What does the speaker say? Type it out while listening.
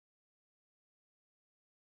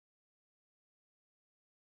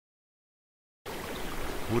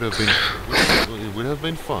would have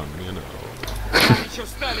been fun, you know. Товарищу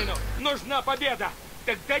Сталину нужна победа!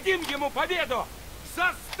 Так дадим ему победу!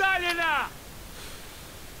 За Сталина!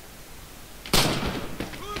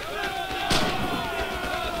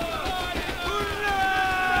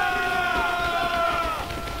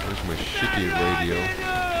 Where's my shitty radio?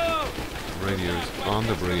 Radio's on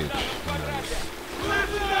the bridge. Nice.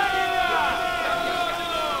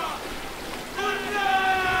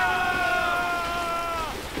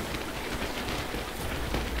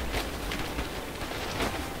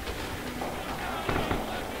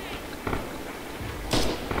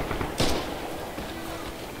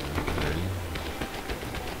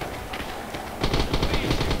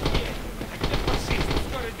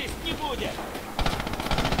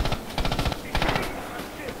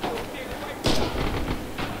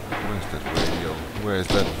 Where's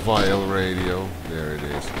that vile radio? There it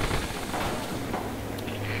is.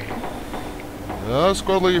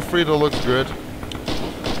 Squad leader Frida looks good.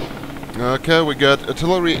 Okay, we got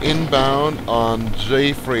artillery inbound on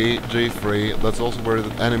J3. That's also where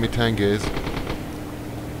the enemy tank is.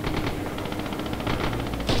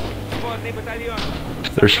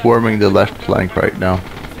 They're swarming the left flank right now.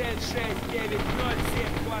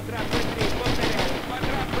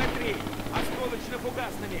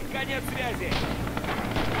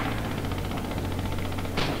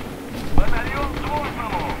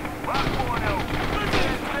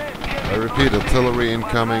 I repeat, artillery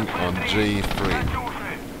incoming on J3.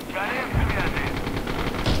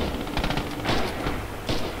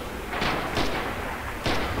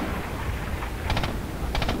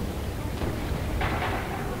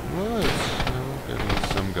 Well, getting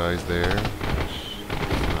some guys there, which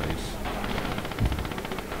is nice.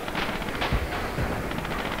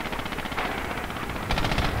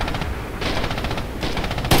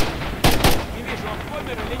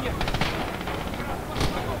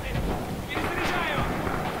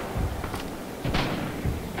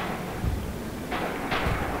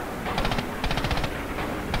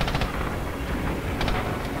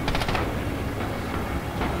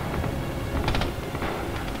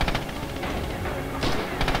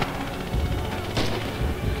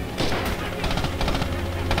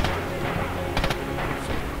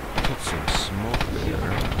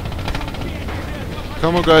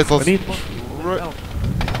 Come on, guys, let's...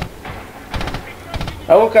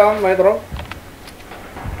 I will come, my drone.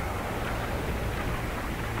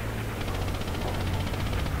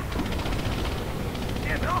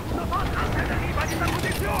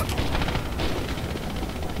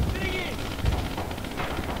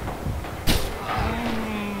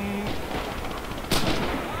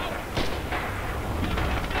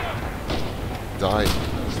 Die.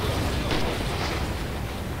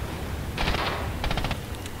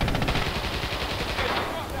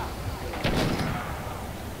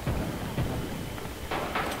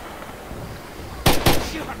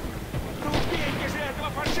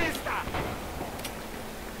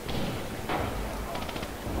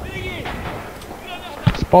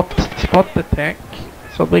 Spot the tank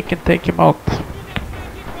so we can take him out.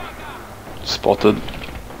 Spotted.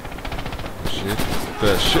 Shit.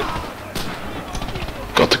 Shit.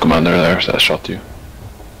 Got the commander there, so I shot you.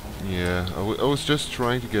 Yeah, I was just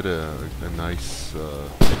trying to get a nice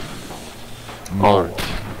mark.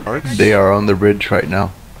 They are on the bridge right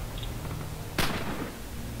now.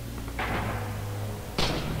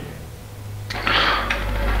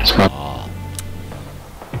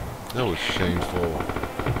 That was shameful.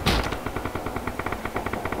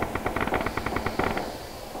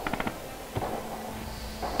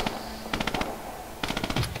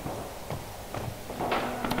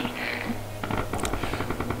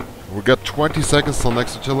 We got 20 seconds till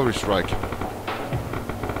next artillery strike.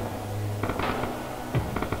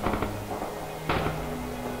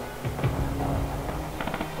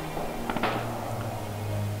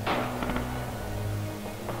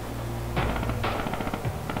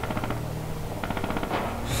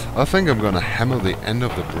 I think I'm gonna hammer the end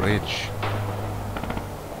of the bridge.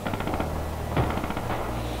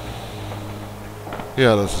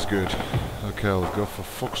 Yeah, this is good. Okay, let's go for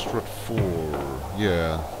Foxtrot 4.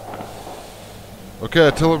 Yeah. Okay,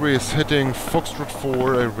 artillery is hitting Foxtrot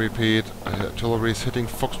 4, I repeat. Artillery is hitting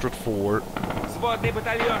Foxtrot 4. Сводный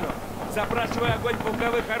батальону. Запрашиваю огонь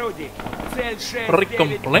полковых орудий. Цель 6,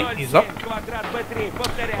 Recomplain is up. квадрат Б3.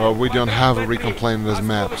 Повторяю. Oh, we don't have a recomplain in this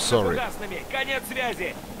map, sorry. Конец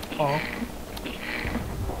связи. Oh.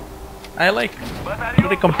 I like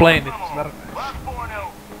recomplain. It's very nice. Вас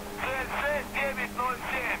понял. Цель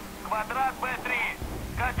 6907. Квадрат Б3.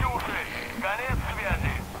 Катюши. Конец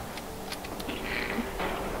связи.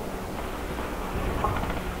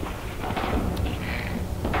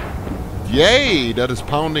 Yay! That is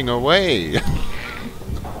pounding away.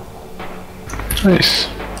 Nice.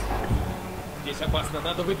 Здесь опасно,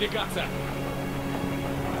 надо выдвигаться.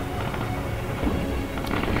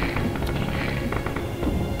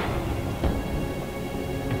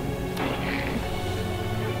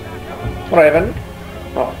 Raven.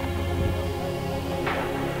 Oh.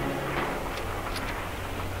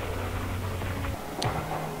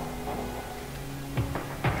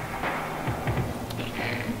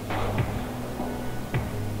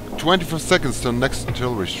 "24 seconds till next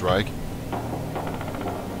artillery strike."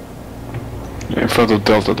 In front of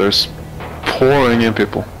Delta, there's pouring in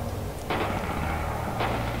people.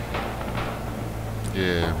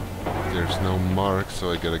 Yeah, there's no mark,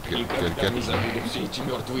 so I gotta get there.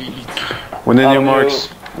 We need your you- marks.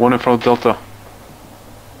 One in front of Delta.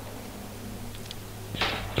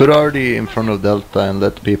 Put RD in front of Delta and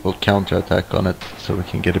let people counterattack on it so we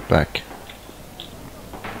can get it back.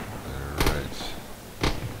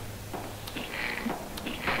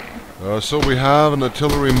 So we have an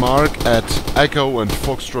artillery mark at Echo and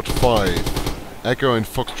Foxtrot 5. Echo and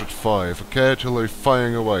Foxtrot 5. Okay, artillery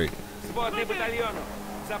firing away. Сводный батальону.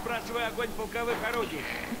 Запрашиваю огонь полковых орудий.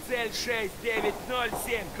 Цель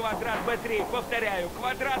 6907, квадрат Б3. Повторяю,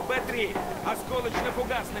 квадрат Б3.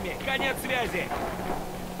 Осколочно-фугасными. Конец связи.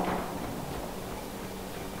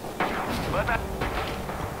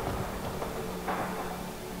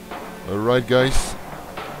 Alright guys,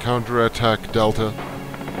 counterattack Delta.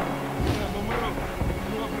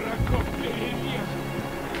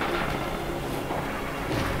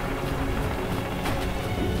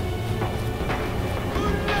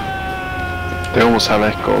 They almost have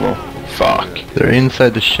Echo though. Fuck. They're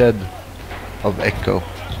inside the shed of Echo.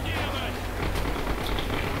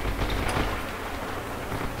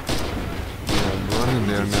 Yeah, I'm running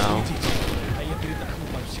there now.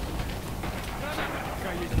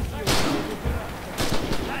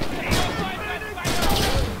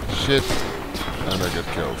 Shit. And I got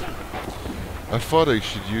killed. I thought I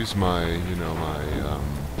should use my, you know, my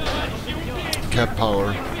cap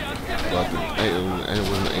power, but it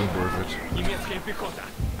ain't worth it. Немецкая пехота.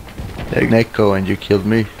 Echo and you killed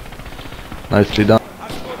me. Nicely done.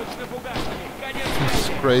 Осколочно-фугасными. Конец It's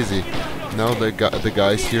связи. crazy. Now the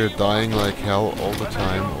guys here dying like hell all the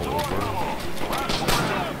time, all over.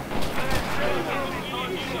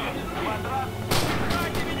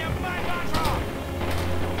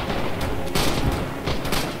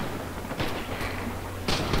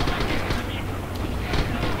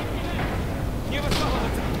 Не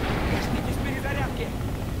высовываться. Дождитесь перезарядки.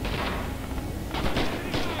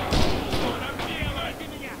 Делайте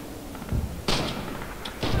меня.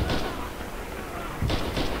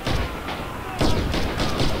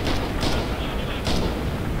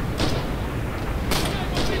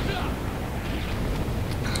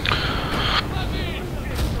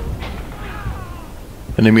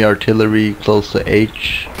 Enemy artillery close to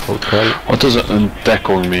H hotel. What does a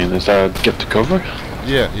deco mean? Is that get to cover?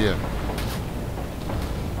 Yeah, yeah.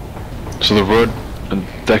 So the word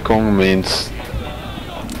deco means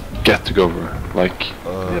get to cover. Like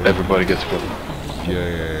everybody gets to cover.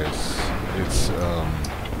 Yes. It's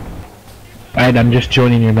Alright, I'm just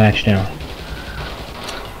joining your match now.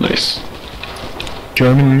 Nice.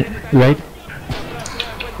 German, right?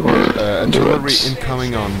 artillery Reds.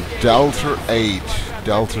 incoming on Delta 8,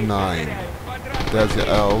 Delta 9, Delta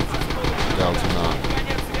L, Delta 9.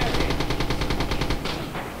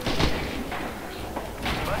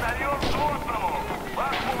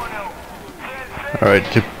 Alright,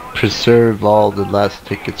 to preserve all the last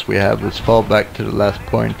tickets we have, let's fall back to the last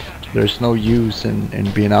point. There's no use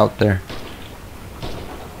in being out there.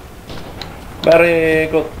 Very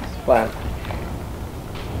good plan.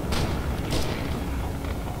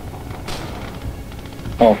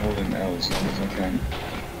 I'll hold an L as long as I can.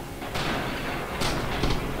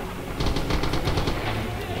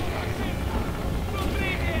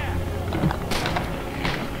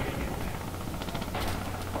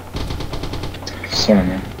 Sorry,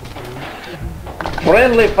 man.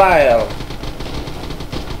 Friendly fire.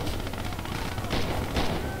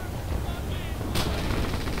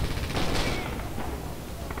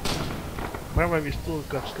 Правая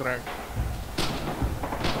стулка вскрывает.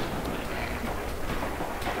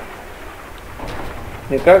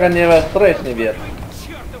 Никак они вас стресс не бьет.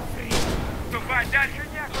 Чёртов хрен! Ступай, дальше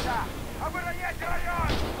некуда! Оборонять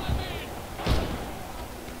район!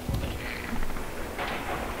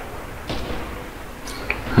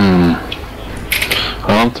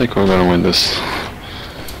 I don't think we're gonna win this.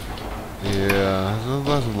 Yeah, that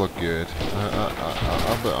doesn't look good.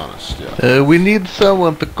 I'll be honest, yeah. We need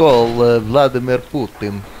someone to call Vladimir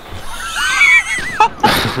Putin.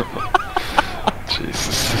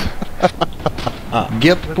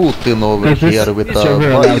 Get Putin over Is this here with a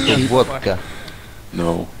server bottle allowed of cheat? vodka.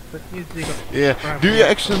 No. Yeah. Do you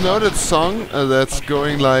actually know that song that's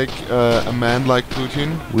going like a man like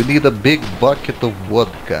Putin? We need a big bucket of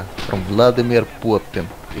vodka from Vladimir Putin.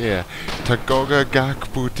 Yeah. Tagoga Gak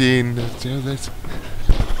Putin. Yeah, that's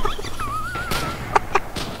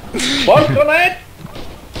Fortnite!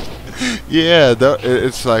 yeah,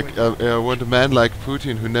 it's like I want a man like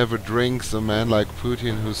Putin who never drinks, a man like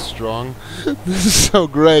Putin who's strong. This is so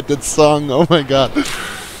great, that song. Oh my god.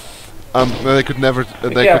 They could never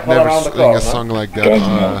sing a song like that Guys,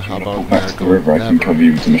 now if you want to about pull back to the Merkel. river, I can Never. cover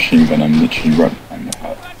you with a machine gun. I'm literally right behind the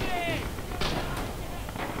hut.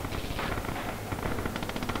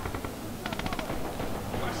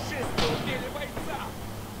 Фашисты убили бойца!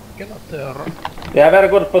 Cannot run. We have very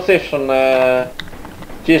good position,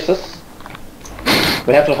 Jesus.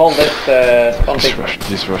 We have to hold this something.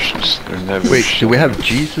 These Russians, they're never. Wait, do we have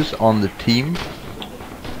Jesus on the team?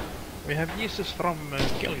 We have Jesus from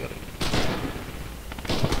Calgary.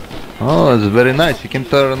 Oh, it's very nice. You can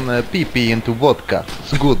turn PP into vodka.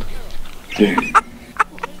 It's good. Dude,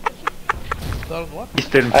 Turn what?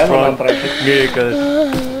 Eastern I'm Front not trying. miracles.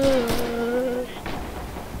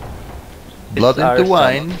 Blood It's into our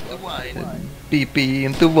wine, PP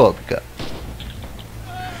into vodka.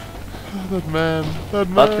 That man.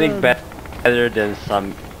 Nothing better than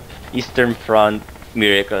some Eastern Front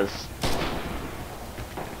miracles.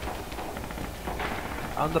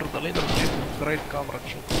 Under the leadership of great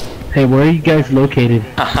comradeship. Hey, where are you guys located?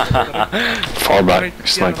 Far back, Great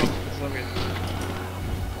sniping. general Soviet.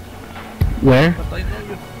 Where? But I know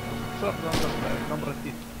you third under number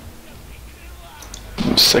T.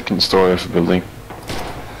 Second story of the building.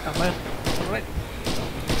 Am I right?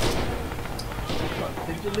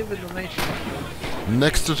 Did you live in the nation?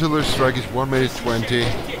 Next artillery strike is 1 minute 20.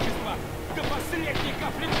 Отечества! До последней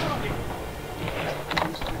капли крови!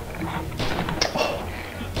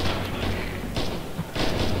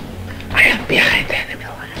 I am behind enemy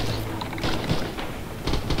lines.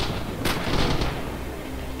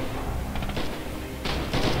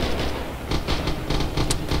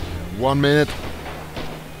 One minute.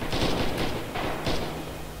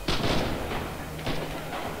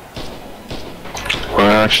 We're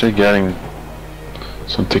actually getting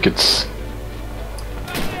some tickets.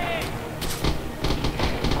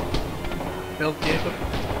 Build theater.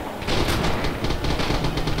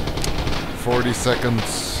 40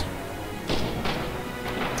 seconds.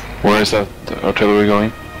 Where is that artillery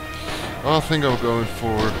going? I think I'm going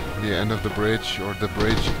for the end of the bridge or the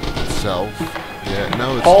bridge itself. Yeah,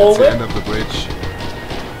 no, it's Hold the it. end of the bridge.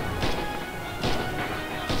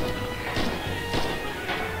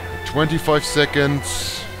 "25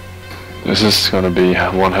 seconds. This is gonna be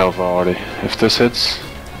one hell of a party. If this hits,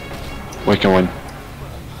 we can win.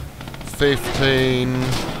 15.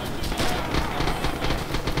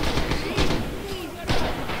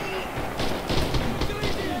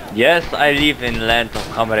 Yes, I live in land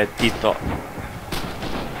of Comrade Tito.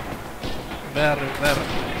 Very, very.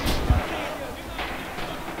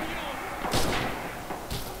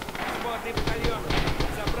 Сводный батальон.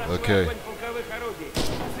 Забрасываем Okay. огонь полковых орудий.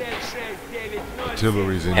 Цель 690.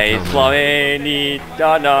 Artillery's Hey incoming. Sloveni,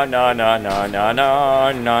 da na na na na na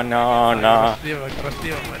na na na na. Красиво,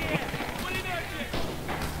 красиво, man.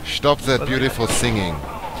 Stop that beautiful singing.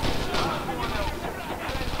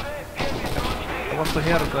 I want to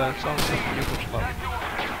hear the songs that you would love.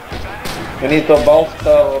 We need to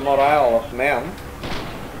bolster morale of men.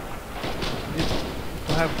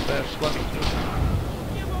 To have the squadron too.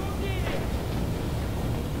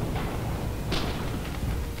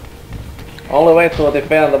 Only way to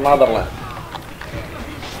defend the motherland.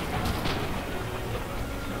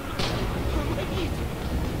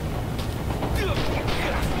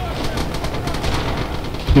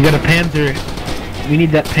 We got a panzer. We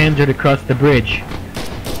need that panzer to cross the bridge.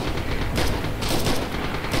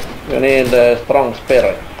 You need a strong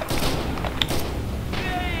spirit.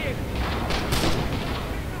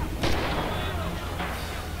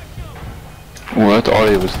 Well, that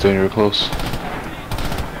audio was danger close.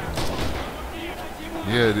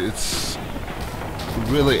 Yeah, it's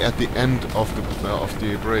really at the end of the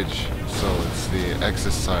bridge, so it's the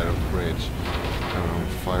access side of the bridge. And I'm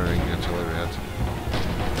firing artillery at.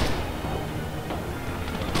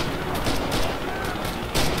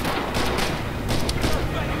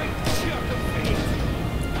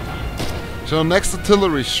 So next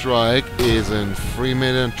artillery strike is in 3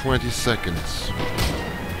 minutes and 20 seconds.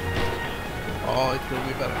 Oh, it will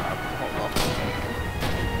be very hard to hold off.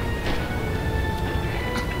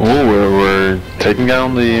 Oh, we're taking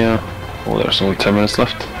down the. Oh, there's only 10 minutes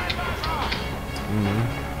left.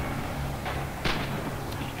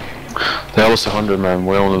 was 100 man,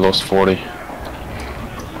 we only lost 40.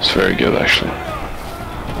 It's very good actually.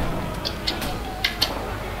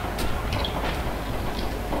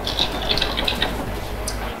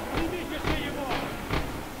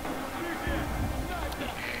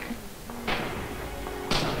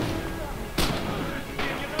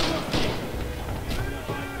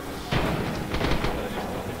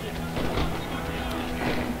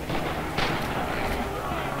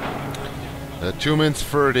 At 2 minutes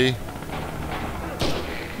 30.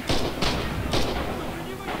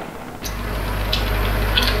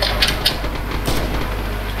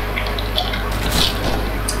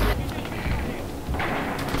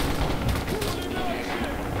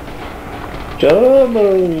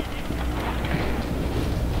 German!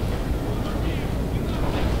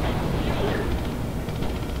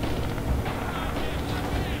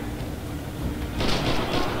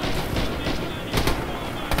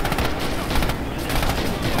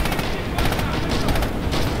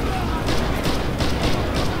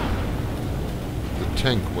 The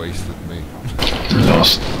tank wasted me.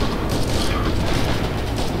 Lost.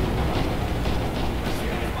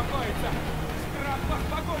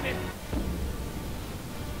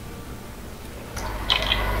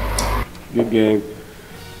 Good game.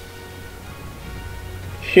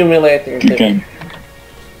 Humiliating. Good game.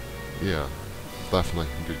 Yeah, definitely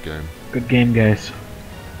a good game. Good game, guys.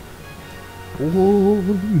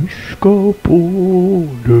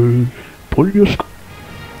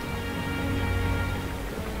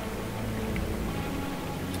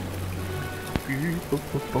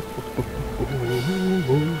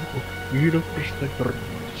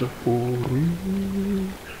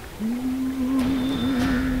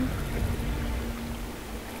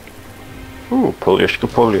 Ooh, Polish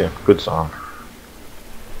Polish, good song.